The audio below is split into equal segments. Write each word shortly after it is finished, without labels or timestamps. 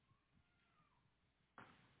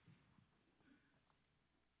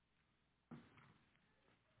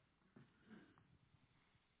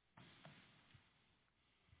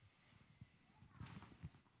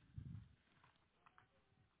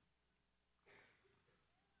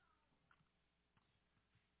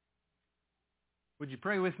Would you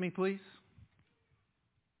pray with me, please?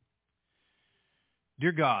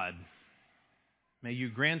 Dear God, may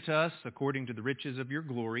you grant us, according to the riches of your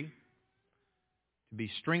glory, to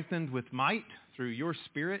be strengthened with might through your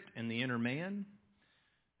Spirit in the inner man,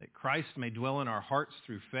 that Christ may dwell in our hearts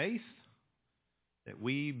through faith, that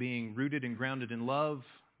we, being rooted and grounded in love,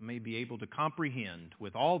 may be able to comprehend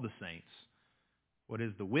with all the saints what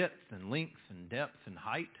is the width and length and depth and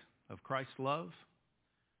height of Christ's love,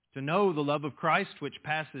 to know the love of Christ which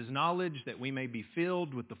passes knowledge, that we may be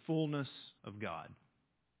filled with the fullness of God.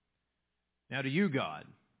 Now to you, God,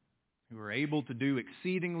 who are able to do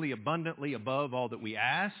exceedingly abundantly above all that we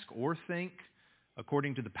ask or think,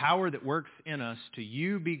 according to the power that works in us, to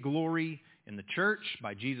you be glory in the church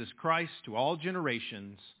by Jesus Christ to all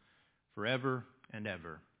generations, forever and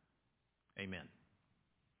ever. Amen.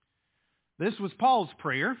 This was Paul's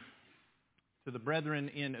prayer to the brethren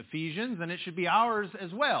in Ephesians, and it should be ours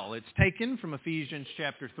as well. It's taken from Ephesians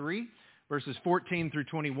chapter 3, verses 14 through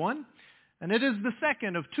 21, and it is the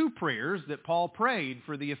second of two prayers that Paul prayed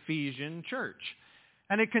for the Ephesian church.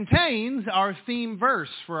 And it contains our theme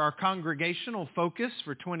verse for our congregational focus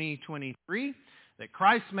for 2023, that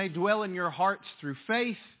Christ may dwell in your hearts through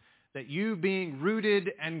faith, that you being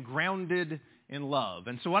rooted and grounded in love.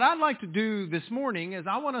 And so what I'd like to do this morning is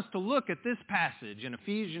I want us to look at this passage in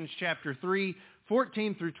Ephesians chapter 3,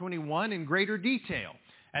 14 through 21 in greater detail.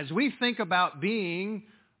 As we think about being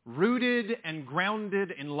rooted and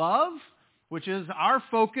grounded in love, which is our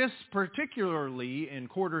focus particularly in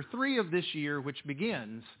quarter 3 of this year, which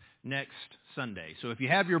begins next Sunday. So if you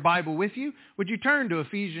have your Bible with you, would you turn to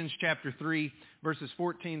Ephesians chapter 3, verses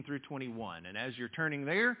 14 through 21. And as you're turning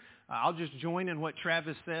there, I'll just join in what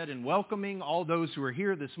Travis said in welcoming all those who are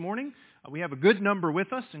here this morning. We have a good number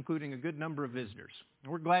with us, including a good number of visitors.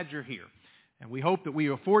 And we're glad you're here. And we hope that we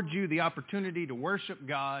afford you the opportunity to worship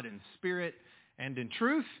God in spirit and in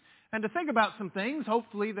truth, and to think about some things,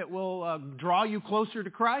 hopefully, that will draw you closer to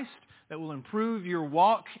Christ, that will improve your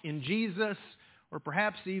walk in Jesus, or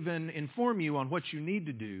perhaps even inform you on what you need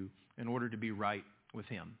to do in order to be right with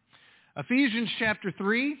Him. Ephesians chapter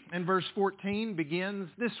 3 and verse 14 begins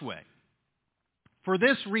this way. For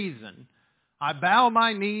this reason, I bow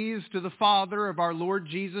my knees to the Father of our Lord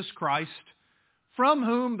Jesus Christ, from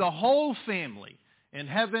whom the whole family in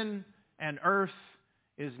heaven and earth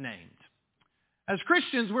is named. As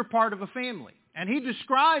Christians, we're part of a family. And he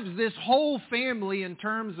describes this whole family in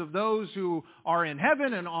terms of those who are in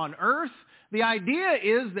heaven and on earth. The idea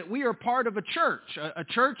is that we are part of a church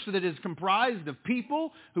that is comprised of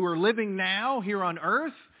people who are living now here on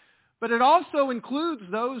earth, but it also includes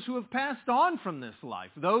those who have passed on from this life,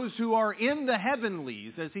 those who are in the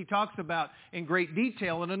heavenlies, as he talks about in great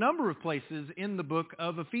detail in a number of places in the book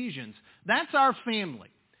of Ephesians. That's our family.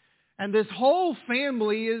 And this whole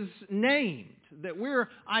family is named, that we're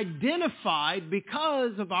identified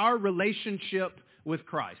because of our relationship with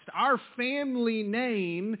Christ. Our family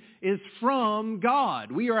name is from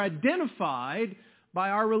God. We are identified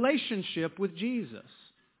by our relationship with Jesus.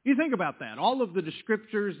 You think about that. All of the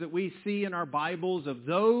descriptors that we see in our Bibles of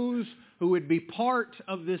those who would be part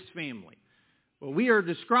of this family. Well, we are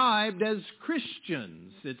described as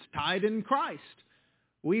Christians. It's tied in Christ.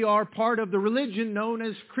 We are part of the religion known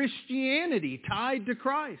as Christianity, tied to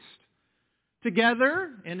Christ.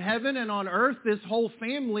 Together in heaven and on earth, this whole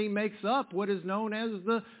family makes up what is known as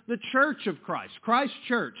the Church of Christ. Christ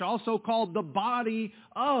Church, also called the body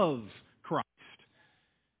of Christ.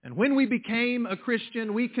 And when we became a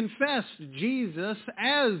Christian, we confessed Jesus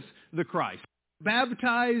as the Christ,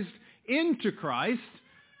 baptized into Christ,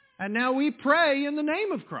 and now we pray in the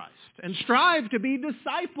name of Christ and strive to be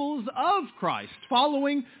disciples of Christ,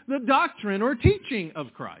 following the doctrine or teaching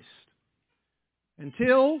of Christ,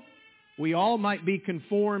 until we all might be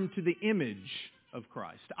conformed to the image of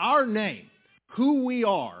Christ. Our name, who we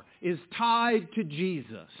are, is tied to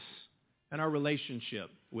Jesus and our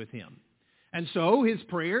relationship with Him. And so his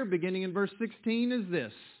prayer, beginning in verse 16, is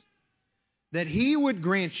this: that He would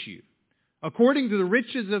grant you, according to the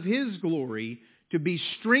riches of His glory, to be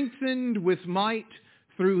strengthened with might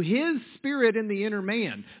through His Spirit in the inner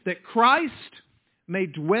man, that Christ may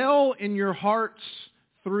dwell in your hearts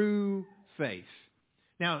through faith.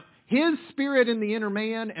 Now, His Spirit in the inner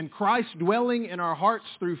man and Christ dwelling in our hearts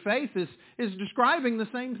through faith is describing the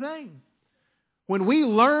same thing. When we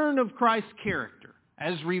learn of Christ's character,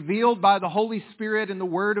 as revealed by the Holy Spirit and the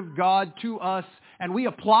Word of God to us, and we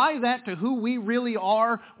apply that to who we really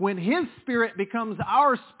are, when His Spirit becomes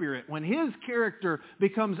our spirit, when His character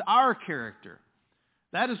becomes our character,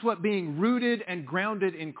 that is what being rooted and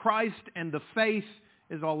grounded in Christ and the faith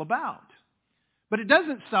is all about. But it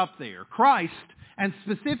doesn't stop there. Christ, and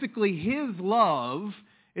specifically His love,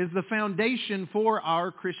 is the foundation for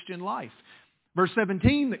our Christian life. Verse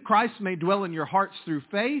 17, that Christ may dwell in your hearts through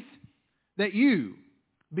faith, that you,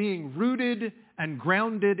 being rooted and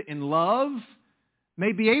grounded in love,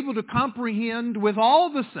 may be able to comprehend with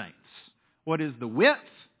all the saints what is the width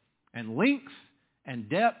and length and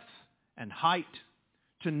depth and height,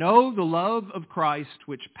 to know the love of Christ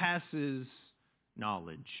which passes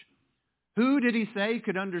knowledge. Who did he say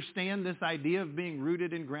could understand this idea of being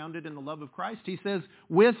rooted and grounded in the love of Christ? He says,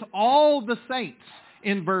 with all the saints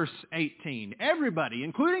in verse 18. Everybody,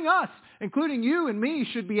 including us, including you and me,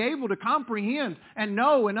 should be able to comprehend and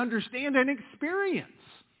know and understand and experience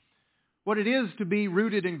what it is to be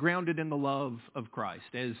rooted and grounded in the love of Christ.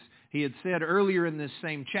 As he had said earlier in this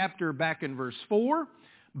same chapter, back in verse 4,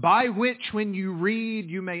 by which when you read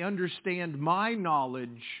you may understand my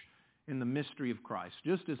knowledge in the mystery of Christ.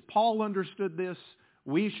 Just as Paul understood this,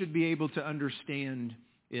 we should be able to understand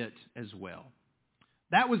it as well.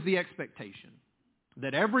 That was the expectation,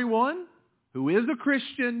 that everyone who is a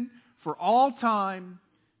Christian for all time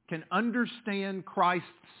can understand Christ's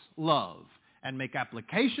love and make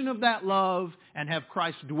application of that love and have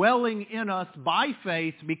Christ dwelling in us by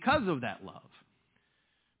faith because of that love.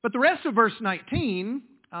 But the rest of verse 19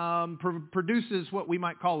 produces what we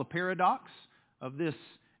might call a paradox of this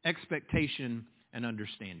expectation and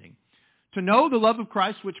understanding. To know the love of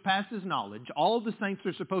Christ which passes knowledge, all of the saints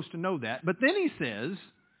are supposed to know that. But then he says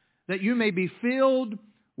that you may be filled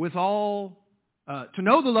with all, to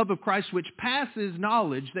know the love of Christ which passes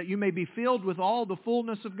knowledge, that you may be filled with all the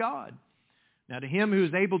fullness of God. Now to Him who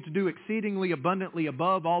is able to do exceedingly abundantly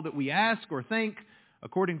above all that we ask or think,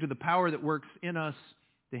 according to the power that works in us,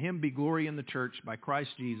 to Him be glory in the church by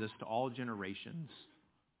Christ Jesus to all generations,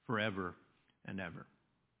 forever and ever.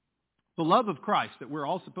 The love of Christ that we're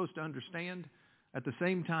all supposed to understand at the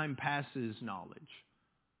same time passes knowledge.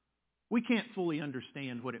 We can't fully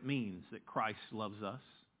understand what it means that Christ loves us,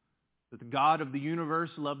 that the God of the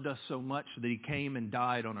universe loved us so much that He came and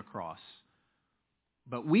died on a cross.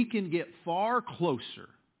 But we can get far closer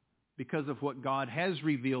because of what God has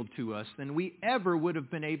revealed to us than we ever would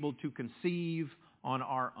have been able to conceive on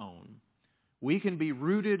our own. We can be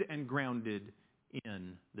rooted and grounded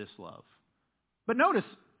in this love. But notice,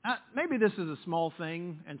 maybe this is a small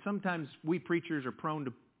thing, and sometimes we preachers are prone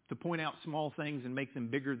to point out small things and make them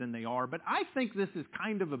bigger than they are, but I think this is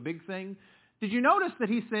kind of a big thing. Did you notice that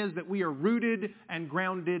he says that we are rooted and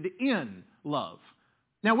grounded in love?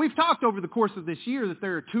 Now, we've talked over the course of this year that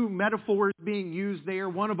there are two metaphors being used there,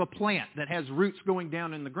 one of a plant that has roots going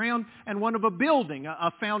down in the ground, and one of a building,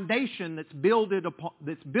 a foundation that's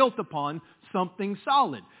built upon something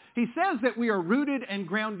solid. He says that we are rooted and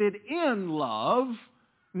grounded in love,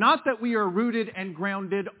 not that we are rooted and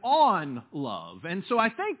grounded on love. And so I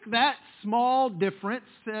think that small difference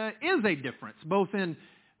is a difference, both in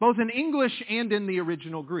English and in the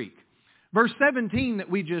original Greek. Verse 17 that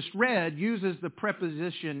we just read uses the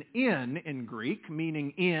preposition in Greek,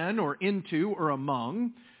 meaning in or into or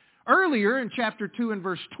among. Earlier in chapter 2 and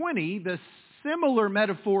verse 20, the similar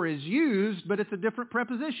metaphor is used, but it's a different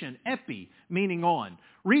preposition, epi, meaning on.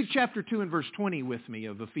 Read chapter 2 and verse 20 with me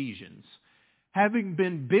of Ephesians. Having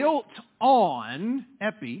been built on,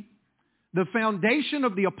 epi, the foundation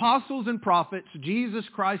of the apostles and prophets, Jesus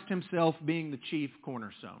Christ Himself being the chief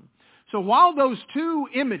cornerstone. So while those two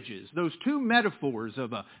images, those two metaphors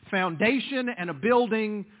of a foundation and a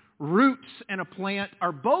building, roots and a plant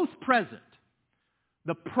are both present,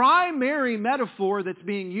 the primary metaphor that's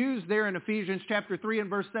being used there in Ephesians chapter 3 and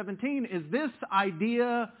verse 17 is this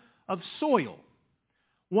idea of soil.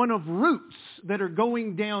 One of roots that are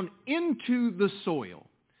going down into the soil.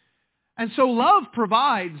 And so love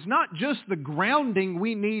provides not just the grounding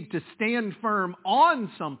we need to stand firm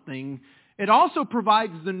on something, it also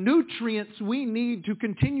provides the nutrients we need to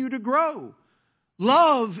continue to grow.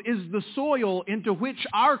 Love is the soil into which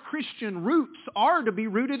our Christian roots are to be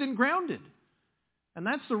rooted and grounded. And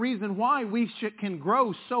that's the reason why we can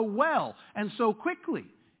grow so well and so quickly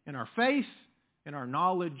in our faith, in our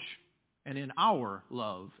knowledge, and in our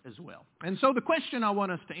love as well. And so the question I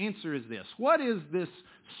want us to answer is this. What is this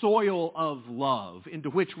soil of love into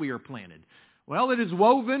which we are planted? Well, it is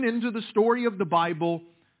woven into the story of the Bible,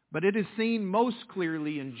 but it is seen most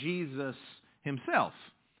clearly in Jesus Himself.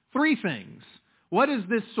 Three things. What is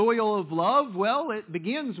this soil of love? Well, it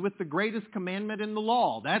begins with the greatest commandment in the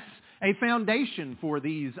law. That's a foundation for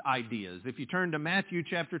these ideas. If you turn to Matthew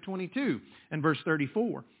chapter 22 and verse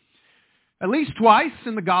 34. At least twice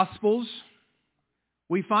in the Gospels,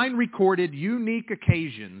 we find recorded unique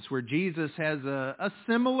occasions where Jesus has a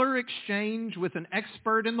similar exchange with an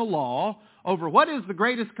expert in the law over what is the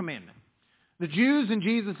greatest commandment. The Jews in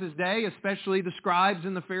Jesus' day, especially the scribes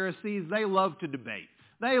and the Pharisees, they loved to debate.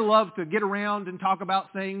 They loved to get around and talk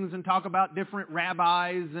about things and talk about different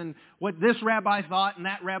rabbis and what this rabbi thought and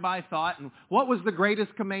that rabbi thought and what was the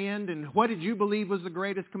greatest command and what did you believe was the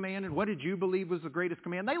greatest command and what did you believe was the greatest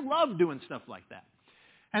command. They loved doing stuff like that.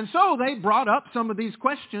 And so they brought up some of these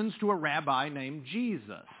questions to a rabbi named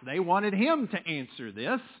Jesus. They wanted him to answer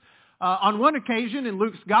this. On one occasion in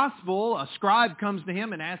Luke's gospel, a scribe comes to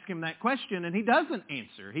him and asks him that question, and he doesn't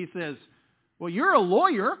answer. He says, well, you're a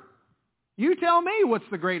lawyer. You tell me what's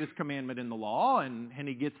the greatest commandment in the law, and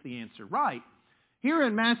he gets the answer right. Here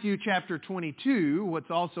in Matthew chapter 22, what's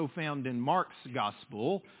also found in Mark's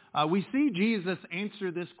gospel, we see Jesus answer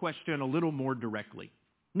this question a little more directly.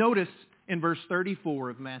 Notice in verse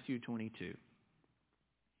 34 of Matthew 22.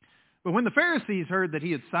 But when the Pharisees heard that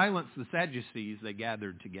he had silenced the Sadducees, they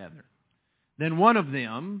gathered together. Then one of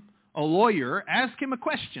them, a lawyer, asked him a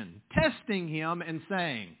question, testing him and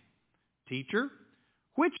saying, Teacher,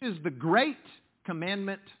 which is the great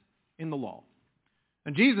commandment in the law?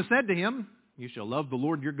 And Jesus said to him, You shall love the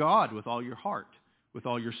Lord your God with all your heart, with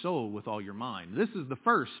all your soul, with all your mind. This is the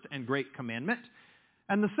first and great commandment.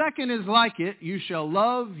 And the second is like it, you shall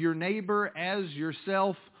love your neighbor as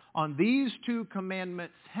yourself. On these two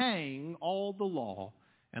commandments hang all the law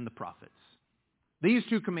and the prophets. These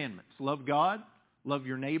two commandments, love God, love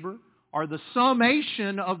your neighbor, are the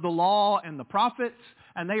summation of the law and the prophets,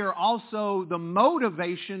 and they are also the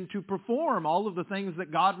motivation to perform all of the things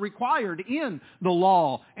that God required in the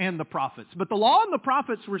law and the prophets. But the law and the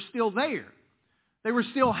prophets were still there. They were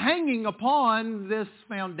still hanging upon this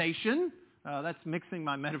foundation. That's mixing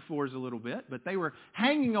my metaphors a little bit, but they were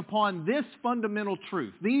hanging upon this fundamental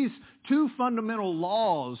truth, these two fundamental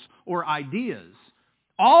laws or ideas.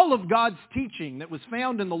 All of God's teaching that was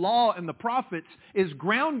found in the law and the prophets is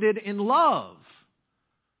grounded in love.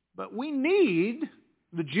 But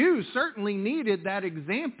the Jews certainly needed that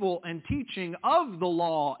example and teaching of the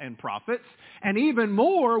law and prophets. And even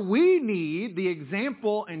more, we need the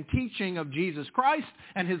example and teaching of Jesus Christ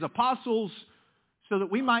and His apostles so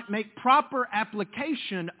that we might make proper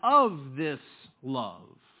application of this love.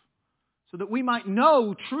 So that we might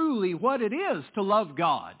know truly what it is to love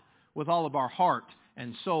God with all of our heart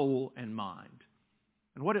and soul and mind.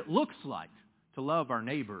 And what it looks like to love our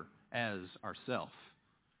neighbor as ourselves.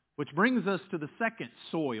 Which brings us to the second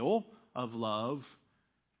soil of love.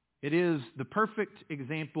 It is the perfect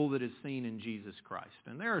example that is seen in Jesus Christ.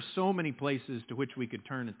 And there are so many places to which we could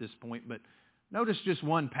turn at this point, but notice just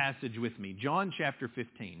one passage with me. John chapter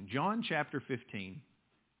 15. John chapter 15.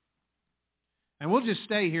 And we'll just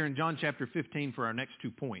stay here in John chapter 15 for our next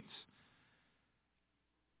 2 points.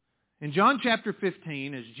 In John chapter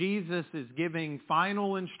 15, as Jesus is giving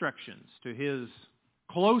final instructions to His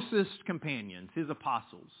closest companions, His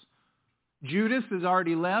apostles, Judas has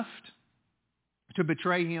already left to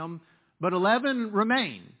betray Him, but 11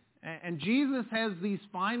 remain. And Jesus has these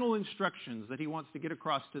final instructions that He wants to get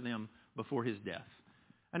across to them before His death.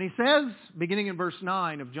 And He says, beginning in verse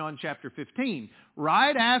 9 of John chapter 15,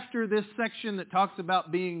 right after this section that talks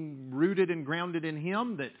about being rooted and grounded in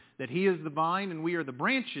Him, that He is the vine and we are the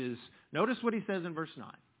branches, notice what He says in verse 9.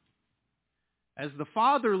 As the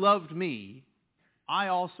Father loved me, I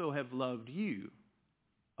also have loved you.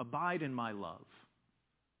 Abide in my love.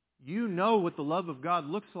 You know what the love of God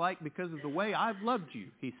looks like because of the way I've loved you,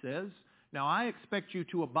 He says. Now I expect you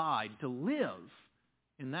to abide, to live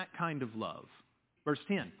in that kind of love. Verse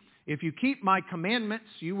 10, if you keep my commandments,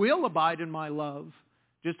 you will abide in my love,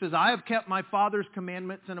 just as I have kept my Father's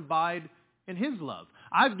commandments and abide in His love.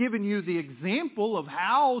 I've given you the example of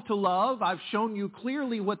how to love. I've shown you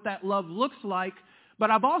clearly what that love looks like,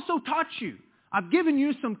 but I've also taught you. I've given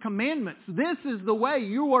you some commandments. This is the way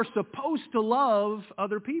you are supposed to love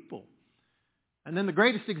other people. And then the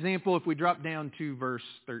greatest example, if we drop down to verse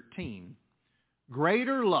 13.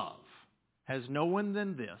 Greater love has no one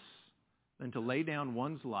than this, than to lay down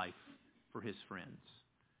one's life for his friends.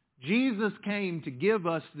 Jesus came to give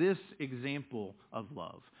us this example of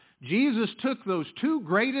love. Jesus took those two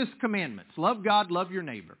greatest commandments, love God, love your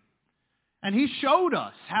neighbor, and He showed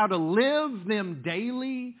us how to live them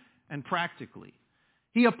daily and practically.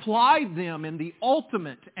 He applied them in the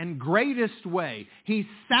ultimate and greatest way. He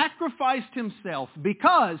sacrificed Himself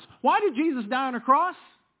because, why did Jesus die on a cross?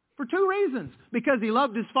 For 2 reasons. Because He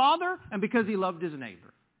loved His Father and because He loved His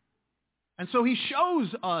neighbor. And so He shows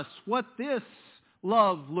us what this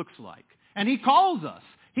love looks like. And He calls us,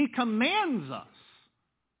 He commands us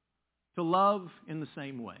to love in the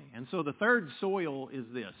same way. And so the third soil is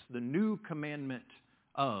this, the new commandment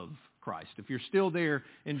of Christ. If you're still there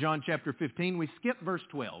in John chapter 15, we skip verse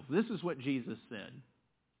 12. This is what Jesus said.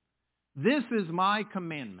 This is my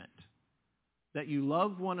commandment, that you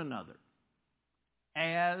love one another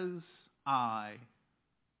as I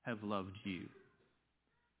have loved you.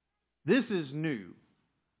 This is new,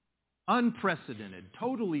 unprecedented,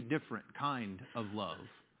 totally different kind of love.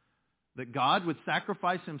 That God would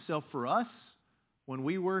sacrifice himself for us when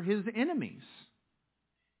we were his enemies.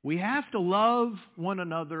 We have to love one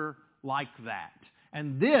another like that.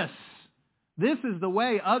 And this is the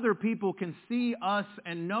way other people can see us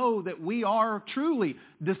and know that we are truly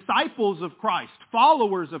disciples of Christ,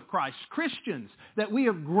 followers of Christ, Christians, that we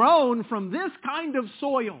have grown from this kind of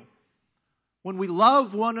soil when we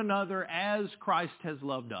love one another as Christ has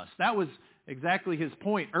loved us. That was exactly his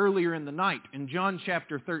point earlier in the night. In John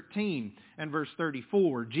chapter 13 and verse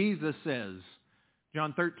 34, Jesus says,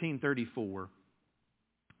 John 13:34,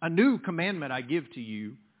 a new commandment I give to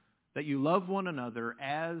you, that you love one another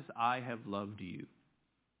as I have loved you.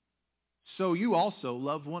 So you also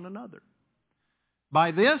love one another.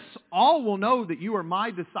 By this, all will know that you are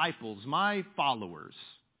my disciples, my followers,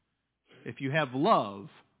 if you have love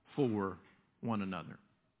for one another.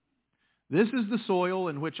 This is the soil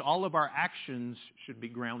in which all of our actions should be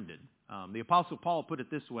grounded. The Apostle Paul put it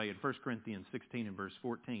this way in 1 Corinthians 16 and verse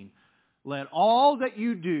 14. Let all that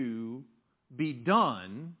you do be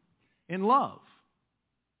done in love.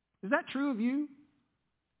 Is that true of you?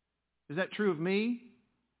 Is that true of me?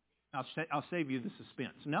 I'll save you the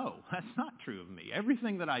suspense. No, that's not true of me.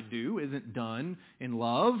 Everything that I do isn't done in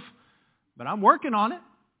love, but I'm working on it.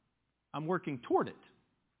 I'm working toward it.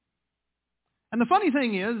 And the funny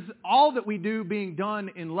thing is, all that we do being done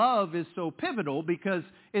in love is so pivotal because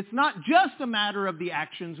it's not just a matter of the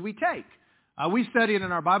actions we take. We studied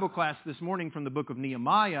in our Bible class this morning from the book of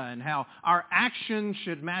Nehemiah and how our actions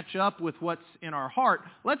should match up with what's in our heart.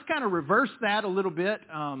 Let's kind of reverse that a little bit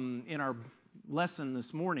in our lesson this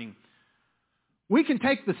morning. We can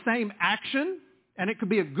take the same action, and it could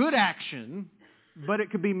be a good action, but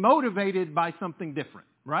it could be motivated by something different,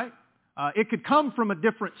 right? It could come from a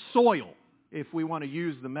different soil, if we want to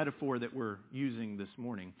use the metaphor that we're using this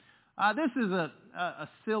morning. This is a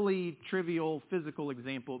silly, trivial, physical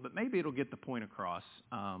example, but maybe it'll get the point across.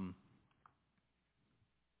 I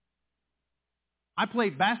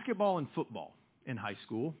played basketball and football in high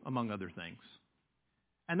school, among other things.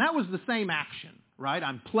 And that was the same action, right?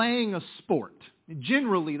 I'm playing a sport.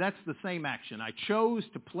 Generally, that's the same action. I chose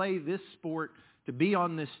to play this sport, to be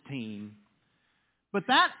on this team. But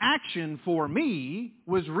that action for me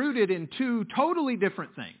was rooted in two totally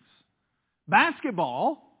different things.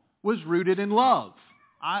 Basketball was rooted in love.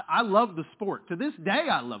 I love the sport. To this day,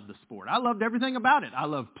 I love the sport. I loved everything about it. I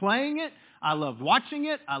loved playing it. I loved watching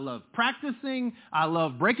it. I loved practicing. I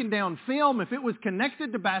loved breaking down film. If it was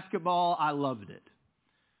connected to basketball, I loved it.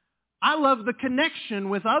 I loved the connection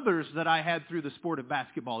with others that I had through the sport of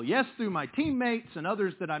basketball. Yes, through my teammates and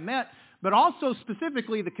others that I met, but also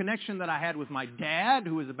specifically the connection that I had with my dad,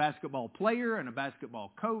 who was a basketball player and a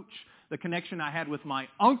basketball coach, the connection I had with my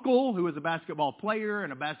uncle, who was a basketball player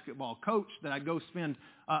and a basketball coach that I'd go spend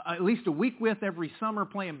at least a week with every summer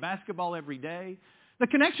playing basketball every day, the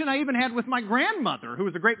connection I even had with my grandmother, who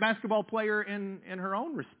was a great basketball player in her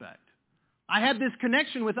own respect. I had this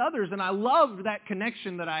connection with others, and I loved that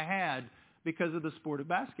connection that I had because of the sport of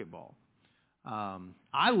basketball.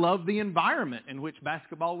 I love the environment in which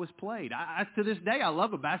basketball was played. To this day, I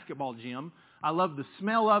love a basketball gym. I love the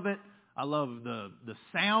smell of it. I love the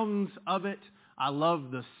sounds of it. I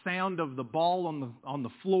love the sound of the ball on the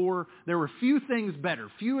floor. There were few things better,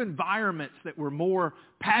 few environments that were more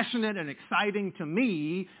passionate and exciting to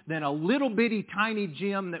me than a little bitty tiny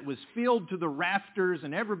gym that was filled to the rafters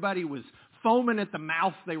and everybody was foaming at the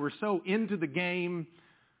mouth. They were so into the game.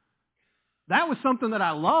 That was something that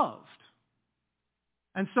I loved.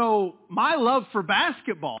 And so my love for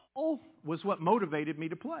basketball was what motivated me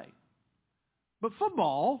to play. But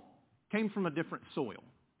football came from a different soil.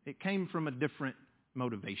 It came from a different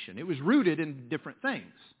motivation. It was rooted in different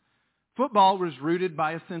things. Football was rooted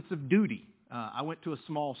by a sense of duty. I went to a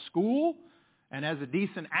small school, and as a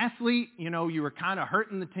decent athlete, you were kind of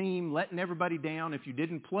hurting the team, letting everybody down if you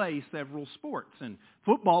didn't play several sports. And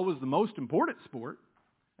football was the most important sport.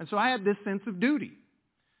 And so I had this sense of duty.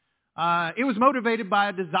 It was motivated by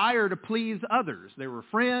a desire to please others. There were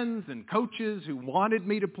friends and coaches who wanted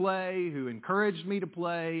me to play, who encouraged me to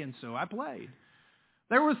play, and so I played.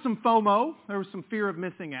 There was some FOMO. There was some fear of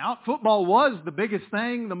missing out. Football was the biggest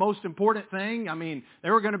thing, the most important thing. I mean,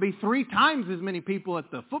 there were going to be 3 times as many people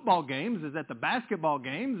at the football games as at the basketball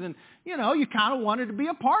games. And, you kind of wanted to be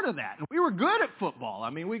a part of that. And we were good at football. I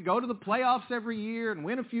mean, we'd go to the playoffs every year and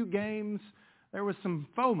win a few games. There was some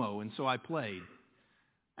FOMO, and so I played.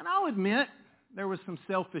 And I'll admit, there was some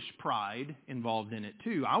selfish pride involved in it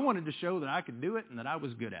too. I wanted to show that I could do it and that I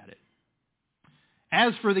was good at it.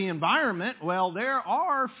 As for the environment, well, there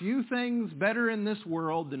are few things better in this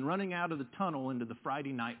world than running out of the tunnel into the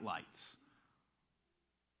Friday night lights.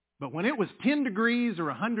 But when it was 10 degrees or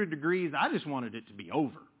 100 degrees, I just wanted it to be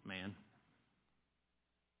over, man.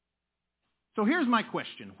 So here's my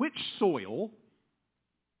question. Which soil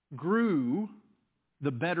grew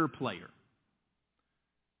the better player?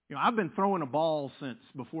 I've been throwing a ball since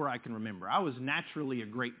before I can remember. I was naturally a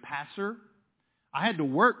great passer. I had to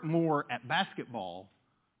work more at basketball,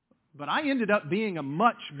 but I ended up being a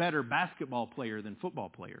much better basketball player than football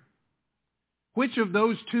player. Which of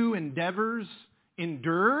those 2 endeavors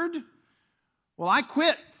endured? Well, I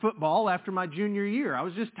quit football after my junior year. I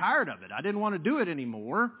was just tired of it. I didn't want to do it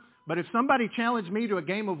anymore. But if somebody challenged me to a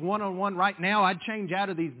game of one-on-one right now, I'd change out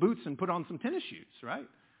of these boots and put on some tennis shoes, right?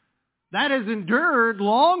 That has endured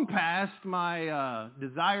long past my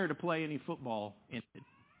desire to play any football ended.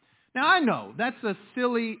 Now, I know that's a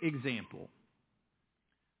silly example,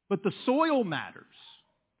 but the soil matters.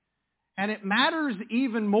 And it matters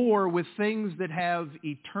even more with things that have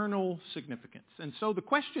eternal significance. And so the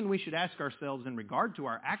question we should ask ourselves in regard to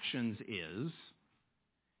our actions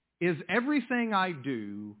is everything I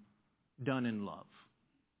do done in love?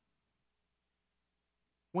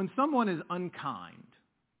 When someone is unkind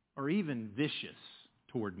or even vicious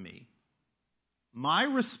toward me, my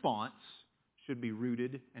response should be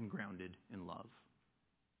rooted and grounded in love.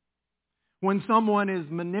 When someone is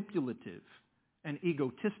manipulative and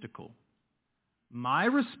egotistical, my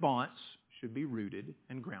response should be rooted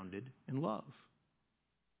and grounded in love.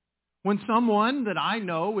 When someone that I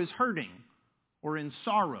know is hurting or in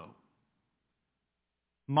sorrow,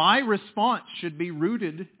 my response should be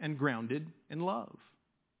rooted and grounded in love.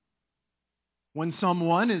 When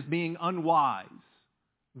someone is being unwise,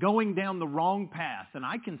 going down the wrong path, and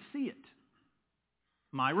I can see it,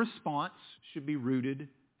 my response should be rooted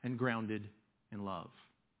and grounded in love.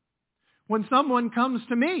 When someone comes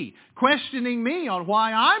to me, questioning me on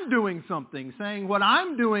why I'm doing something, saying what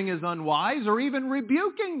I'm doing is unwise, or even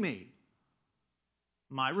rebuking me,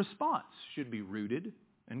 my response should be rooted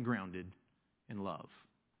and grounded in love.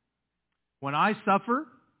 When I suffer,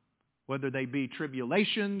 whether they be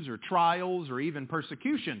tribulations or trials or even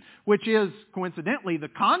persecution, which is coincidentally the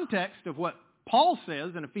context of what Paul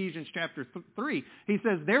says in Ephesians chapter 3. He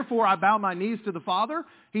says, therefore I bow my knees to the Father.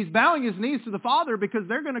 He's bowing his knees to the Father because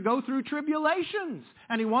they're going to go through tribulations,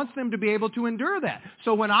 and he wants them to be able to endure that.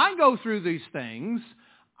 So when I go through these things,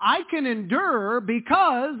 I can endure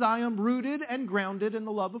because I am rooted and grounded in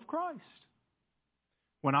the love of Christ.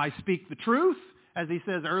 When I speak the truth, as he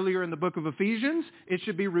says earlier in the book of Ephesians, it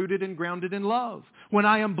should be rooted and grounded in love. When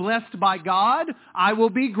I am blessed by God, I will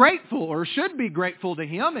be grateful or should be grateful to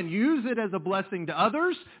him and use it as a blessing to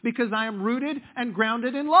others because I am rooted and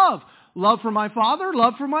grounded in love. Love for my Father,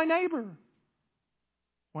 love for my neighbor.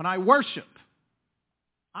 When I worship,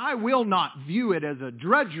 I will not view it as a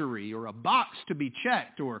drudgery or a box to be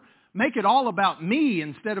checked or make it all about me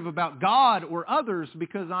instead of about God or others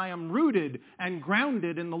because I am rooted and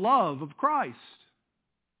grounded in the love of Christ.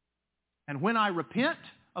 And when I repent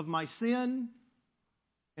of my sin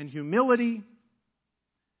in humility,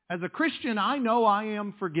 as a Christian, I know I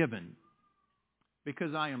am forgiven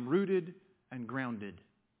because I am rooted and grounded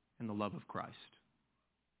in the love of Christ.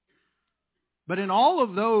 But in all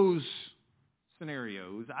of those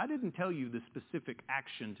scenarios, I didn't tell you the specific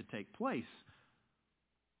action to take place.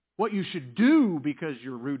 What you should do because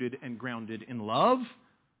you're rooted and grounded in love,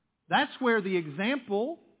 that's where the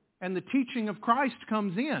example and the teaching of Christ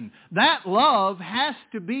comes in. That love has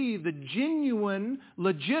to be the genuine,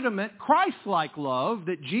 legitimate, Christ-like love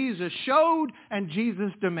that Jesus showed and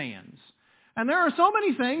Jesus demands. And there are so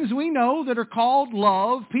many things we know that are called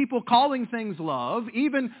love, people calling things love,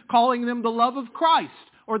 even calling them the love of Christ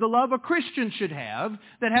or the love a Christian should have,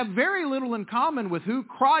 that have very little in common with who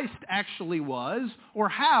Christ actually was or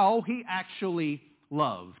how he actually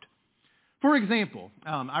loved. For example,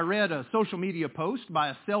 I read a social media post by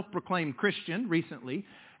a self-proclaimed Christian recently,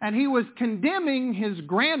 and he was condemning his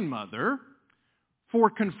grandmother for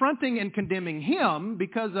confronting and condemning him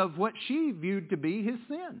because of what she viewed to be his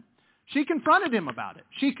sin. She confronted him about it.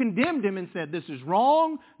 She condemned him and said, this is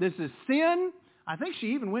wrong, this is sin. I think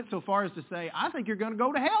she even went so far as to say, I think you're going to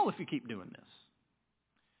go to hell if you keep doing this.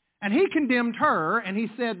 And he condemned her, and he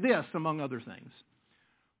said this, among other things.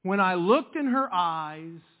 When I looked in her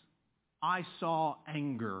eyes, I saw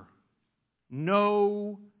anger,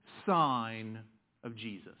 no sign of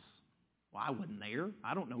Jesus. Well, I wasn't there.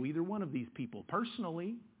 I don't know either one of these people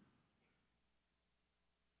personally.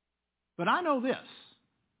 But I know this.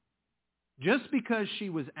 Just because she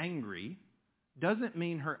was angry doesn't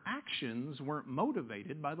mean her actions weren't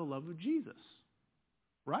motivated by the love of Jesus.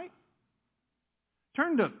 Right?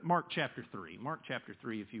 Turn to Mark chapter 3. Mark chapter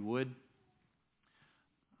 3, if you would.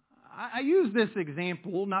 I use this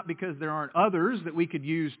example not because there aren't others that we could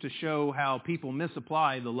use to show how people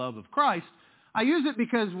misapply the love of Christ. I use it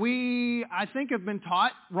because we, I think, have been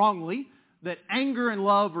taught wrongly that anger and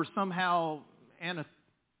love are somehow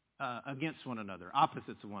against one another,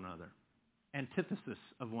 opposites of one another, antithesis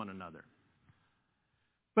of one another.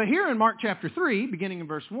 But here in Mark chapter 3, beginning in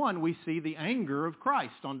verse 1, we see the anger of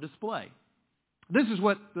Christ on display. This is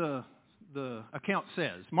what the account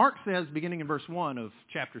says. Mark says, beginning in verse 1 of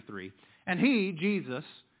chapter 3, and he, Jesus,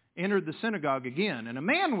 entered the synagogue again, and a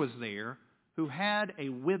man was there who had a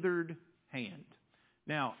withered hand.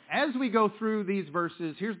 Now, as we go through these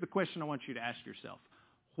verses, here's the question I want you to ask yourself.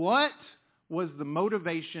 What was the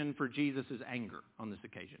motivation for Jesus' anger on this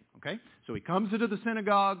occasion? Okay? So he comes into the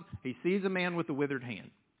synagogue, he sees a man with a withered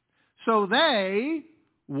hand. So they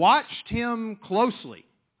watched him closely.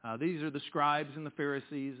 These are the scribes and the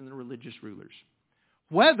Pharisees and the religious rulers.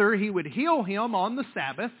 Whether he would heal him on the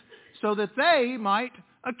Sabbath so that they might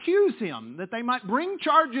accuse him, that they might bring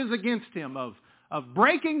charges against him of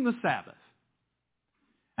breaking the Sabbath.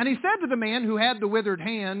 And he said to the man who had the withered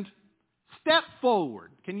hand, step forward.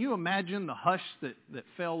 Can you imagine the hush that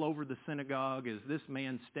fell over the synagogue as this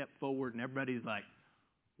man stepped forward and everybody's like,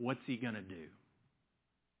 what's he going to do?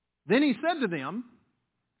 Then he said to them,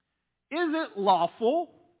 is it lawful?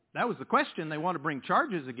 That was the question. They want to bring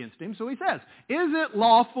charges against him. So he says, is it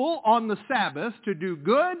lawful on the Sabbath to do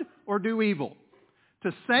good or do evil?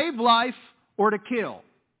 To save life or to kill?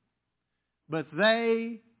 But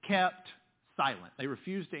they kept silent. They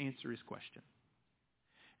refused to answer his question.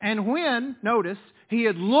 And when, notice, he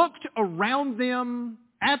had looked around them,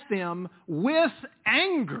 at them, with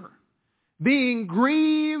anger, being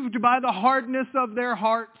grieved by the hardness of their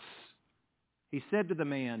hearts, he said to the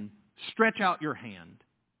man, stretch out your hand.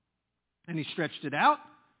 And he stretched it out,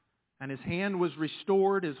 and his hand was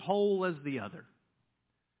restored as whole as the other.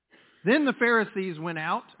 Then the Pharisees went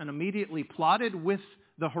out and immediately plotted with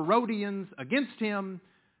the Herodians against him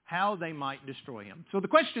how they might destroy him. So the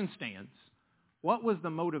question stands, what was the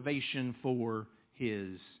motivation for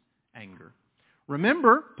his anger?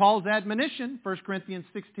 Remember Paul's admonition, 1 Corinthians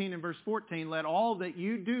 16 and verse 14, let all that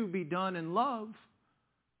you do be done in love.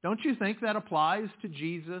 Don't you think that applies to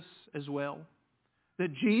Jesus as well?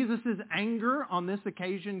 That Jesus' anger on this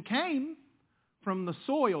occasion came from the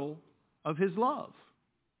soil of his love.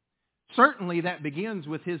 Certainly that begins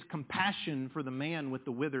with his compassion for the man with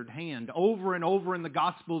the withered hand. Over and over in the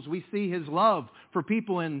Gospels we see his love for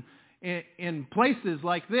people in places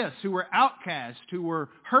like this who were outcast, who were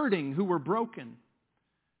hurting, who were broken.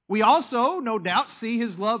 We also, no doubt, see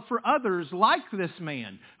his love for others like this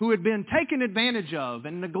man who had been taken advantage of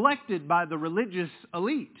and neglected by the religious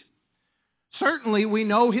elite. Certainly we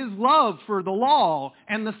know his love for the law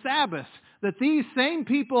and the Sabbath, that these same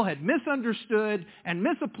people had misunderstood and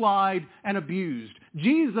misapplied and abused.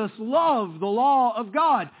 Jesus loved the law of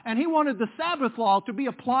God, and he wanted the Sabbath law to be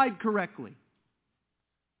applied correctly.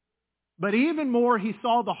 But even more, he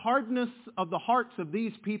saw the hardness of the hearts of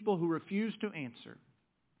these people who refused to answer.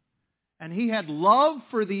 And he had love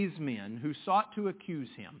for these men who sought to accuse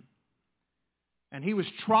him. And he was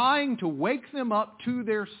trying to wake them up to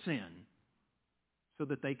their sin so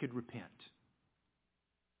that they could repent.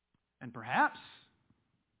 And perhaps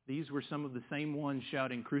these were some of the same ones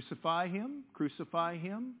shouting, crucify him, crucify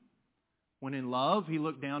him. When in love, he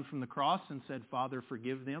looked down from the cross and said, Father,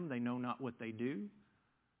 forgive them, they know not what they do.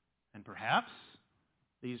 And perhaps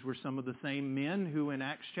these were some of the same men who in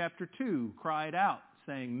Acts chapter 2 cried out,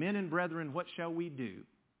 saying, men and brethren, what shall we do?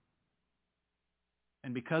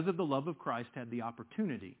 And because of the love of Christ, had the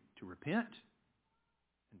opportunity to repent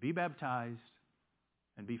and be baptized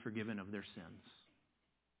and be forgiven of their sins.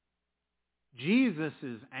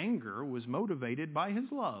 Jesus' anger was motivated by his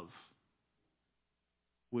love.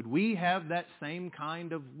 Would we have that same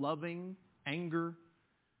kind of loving anger?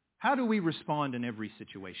 How do we respond in every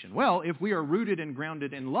situation? Well, if we are rooted and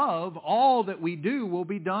grounded in love, all that we do will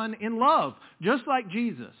be done in love, just like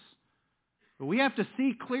Jesus. But we have to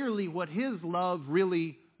see clearly what his love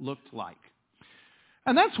really looked like.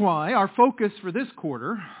 And that's why our focus for this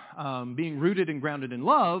quarter, being rooted and grounded in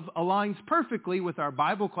love, aligns perfectly with our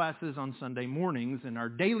Bible classes on Sunday mornings and our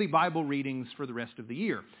daily Bible readings for the rest of the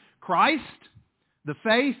year. Christ, the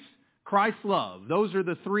faith, Christ's love. Those are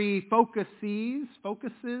the three focuses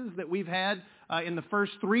that we've had in the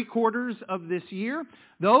first 3 quarters of this year.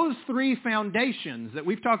 Those 3 foundations that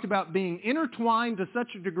we've talked about being intertwined to such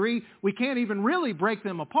a degree we can't even really break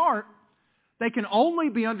them apart. They can only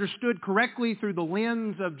be understood correctly through the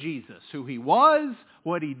lens of Jesus, who he was,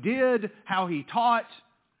 what he did, how he taught,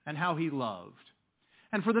 and how he loved.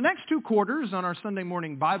 And for the next 2 quarters on our Sunday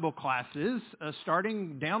morning Bible classes,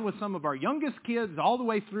 starting down with some of our youngest kids all the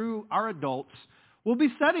way through our adults, we'll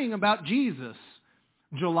be studying about Jesus.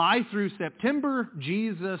 July through September,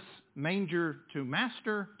 Jesus, manger to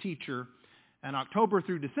master, teacher, and October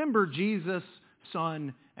through December, Jesus,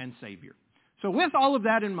 Son, and Savior. So with all of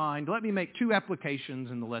that in mind, let me make 2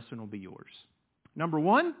 applications and the lesson will be yours. Number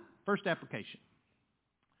 1, first application.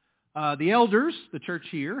 The elders, the church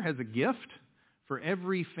here, has a gift for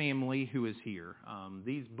every family who is here.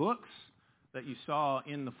 These books that you saw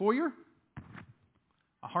in the foyer,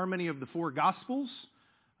 A Harmony of the 4 Gospels.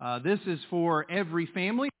 This is for every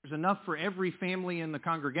family. There's enough for every family in the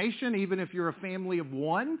congregation. Even if you're a family of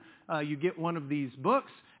 1, you get one of these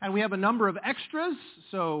books. And we have a number of extras,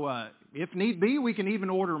 so if need be, we can even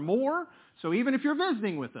order more. So even if you're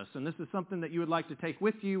visiting with us, and this is something that you would like to take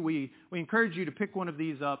with you, we encourage you to pick one of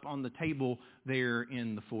these up on the table there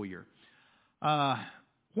in the foyer.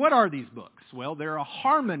 What are these books? Well, they're a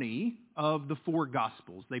harmony of the 4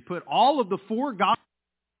 Gospels. They put all of the 4 Gospels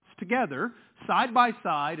together, side by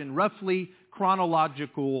side, in roughly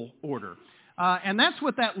chronological order. And that's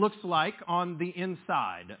what that looks like on the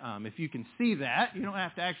inside. If you can see that, you don't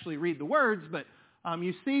have to actually read the words, but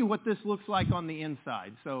you see what this looks like on the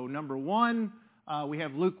inside. So number 1, we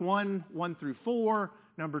have Luke 1, 1 through 4.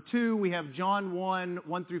 Number 2, we have John 1,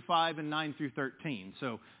 1 through 5, and 9 through 13.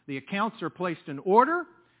 So the accounts are placed in order,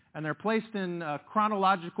 and they're placed in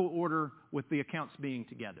chronological order with the accounts being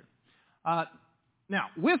together. Now,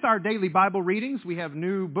 with our daily Bible readings, we have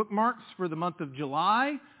new bookmarks for the month of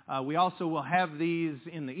July. We also will have these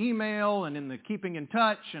in the email and in the Keeping in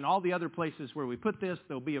Touch and all the other places where we put this.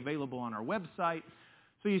 They'll be available on our website.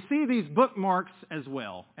 So you see these bookmarks as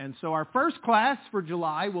well. And so our first class for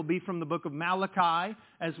July will be from the book of Malachi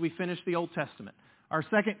as we finish the Old Testament. Our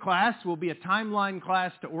second class will be a timeline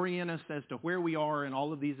class to orient us as to where we are in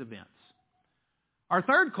all of these events. Our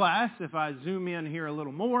third class, if I zoom in here a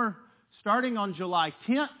little more, starting on July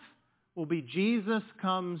 10th, will be Jesus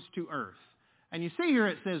Comes to Earth. And you see here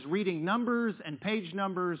it says reading numbers and page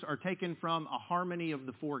numbers are taken from A Harmony of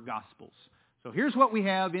the 4 Gospels. So here's what we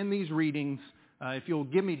have in these readings. If you'll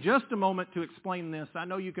give me just a moment to explain this. I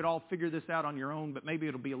know you could all figure this out on your own, but maybe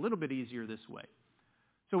it'll be a little bit easier this way.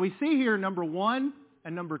 So we see here number 1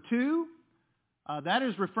 and number 2. That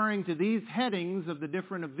is referring to these headings of the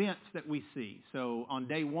different events that we see. So on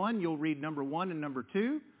day 1, you'll read number 1 and number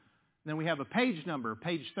 2. Then we have a page number,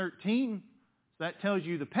 page 13. So that tells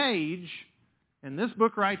you the page in this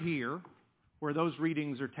book right here where those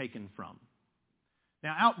readings are taken from.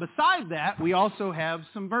 Now, out beside that, we also have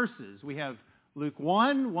some verses. We have Luke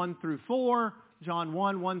 1, 1 through 4, John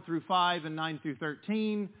 1, 1 through 5, and 9 through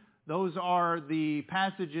 13. Those are the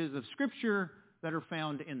passages of Scripture that are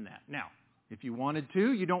found in that. Now, if you wanted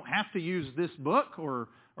to, you don't have to use this book or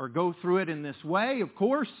go through it in this way, of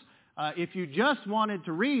course. If you just wanted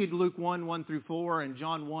to read Luke 1, 1 through 4, and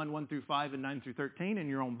John 1, 1 through 5, and 9 through 13 in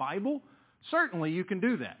your own Bible, certainly you can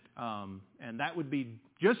do that. And that would be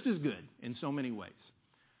just as good in so many ways.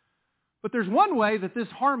 But there's one way that this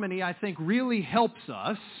harmony, I think, really helps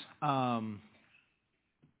us as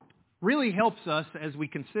we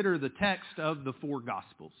consider the text of the 4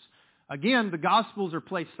 Gospels. Again, the Gospels are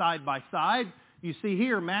placed side by side. You see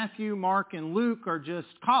here, Matthew, Mark, and Luke are just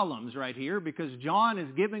columns right here because John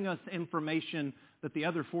is giving us information that the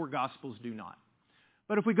other 4 Gospels do not.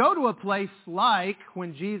 But if we go to a place like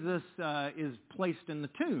when Jesus is placed in the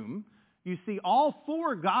tomb, you see all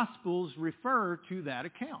 4 Gospels refer to that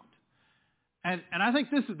account. And I think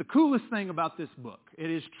this is the coolest thing about this book. It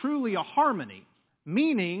is truly a harmony,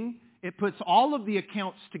 meaning it puts all of the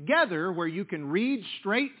accounts together where you can read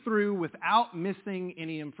straight through without missing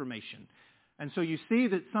any information. And so you see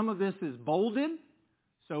that some of this is bolded,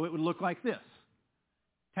 so it would look like this.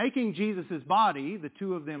 Taking Jesus' body, the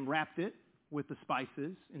 2 of them wrapped it with the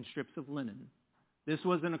spices in strips of linen. This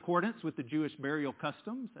was in accordance with the Jewish burial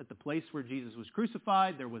customs. At the place where Jesus was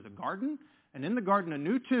crucified, there was a garden, and in the garden a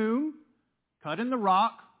new tomb, cut in the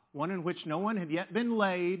rock, one in which no one had yet been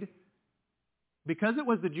laid. Because it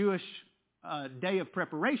was the Jewish day of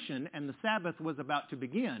preparation, and the Sabbath was about to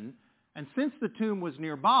begin. And since the tomb was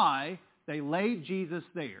nearby, they laid Jesus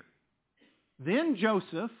there. Then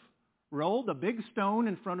Joseph rolled a big stone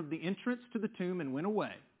in front of the entrance to the tomb and went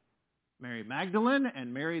away. Mary Magdalene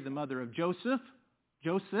and Mary, the mother of Joseph,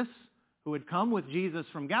 who had come with Jesus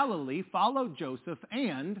from Galilee, followed Joseph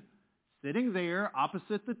and, sitting there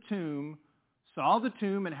opposite the tomb, saw the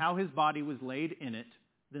tomb and how his body was laid in it.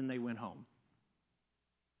 Then they went home.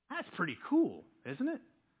 That's pretty cool, isn't it?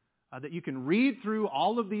 That you can read through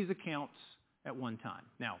all of these accounts at one time.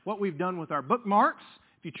 Now, what we've done with our bookmarks,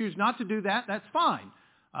 if you choose not to do that, that's fine.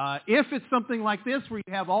 If it's something like this where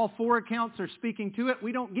you have all four accounts are speaking to it,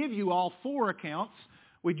 we don't give you all four accounts.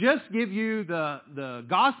 We just give you the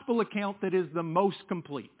gospel account that is the most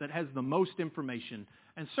complete, that has the most information.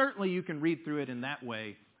 And certainly you can read through it in that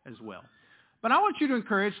way as well. But I want you to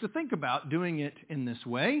encourage to think about doing it in this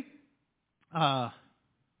way so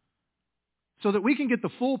that we can get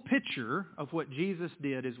the full picture of what Jesus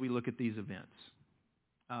did as we look at these events.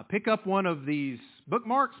 Pick up one of these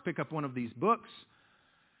bookmarks, pick up one of these books.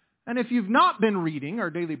 And if you've not been reading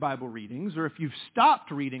our daily Bible readings, or if you've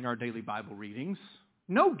stopped reading our daily Bible readings,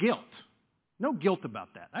 no guilt. No guilt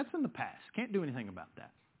about that. That's in the past. Can't do anything about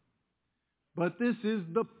that. But this is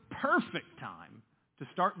the perfect time to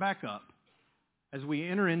start back up as we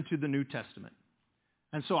enter into the New Testament.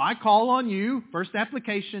 And so I call on you, first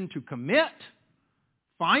application, to commit,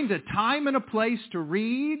 find a time and a place to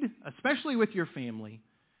read, especially with your family,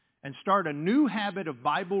 and start a new habit of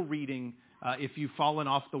Bible reading if you've fallen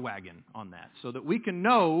off the wagon on that, so that we can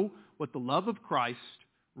know what the love of Christ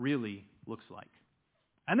really looks like.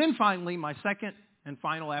 And then finally, my second and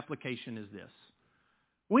final application is this.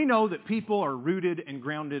 We know that people are rooted and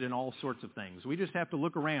grounded in all sorts of things. We just have to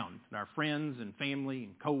look around at our friends and family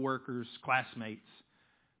and coworkers, classmates.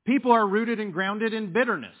 People are rooted and grounded in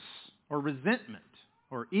bitterness or resentment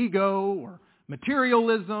or ego or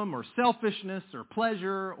materialism or selfishness or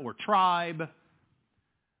pleasure or tribe.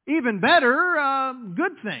 Even better,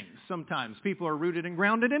 good things. Sometimes people are rooted and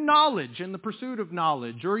grounded in knowledge, in the pursuit of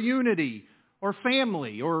knowledge, or unity, or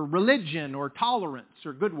family, or religion, or tolerance,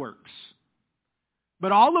 or good works.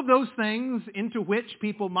 But all of those things into which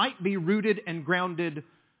people might be rooted and grounded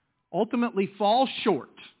ultimately fall short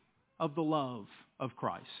of the love of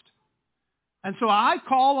Christ. And so I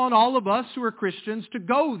call on all of us who are Christians to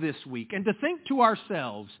go this week and to think to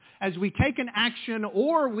ourselves as we take an action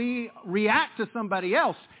or we react to somebody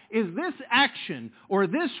else, is this action or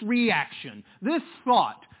this reaction, this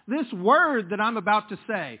thought, this word that I'm about to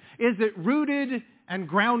say, is it rooted and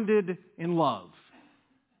grounded in love?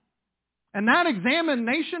 And that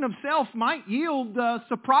examination of self might yield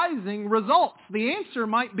surprising results. The answer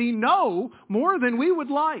might be no, more than we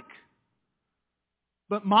would like.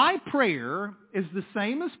 But my prayer is the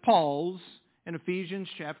same as Paul's in Ephesians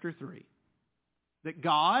chapter 3. That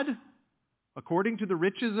God, according to the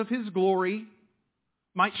riches of His glory,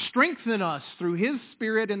 might strengthen us through His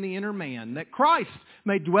Spirit in the inner man. That Christ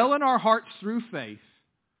may dwell in our hearts through faith.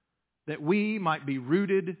 That we might be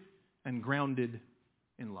rooted and grounded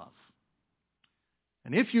in love.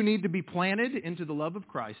 And if you need to be planted into the love of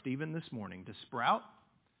Christ even this morning, to sprout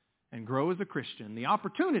and grow as a Christian, the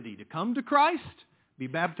opportunity to come to Christ, be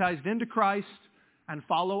baptized into Christ, and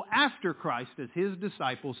follow after Christ as His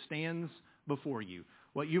disciple stands before you.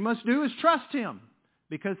 What you must do is trust Him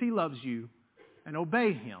because He loves you, and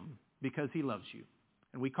obey Him because He loves you.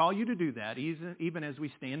 And we call you to do that even as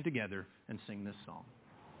we stand together and sing this song.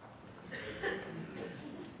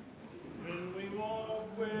 When we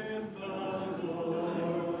walk with the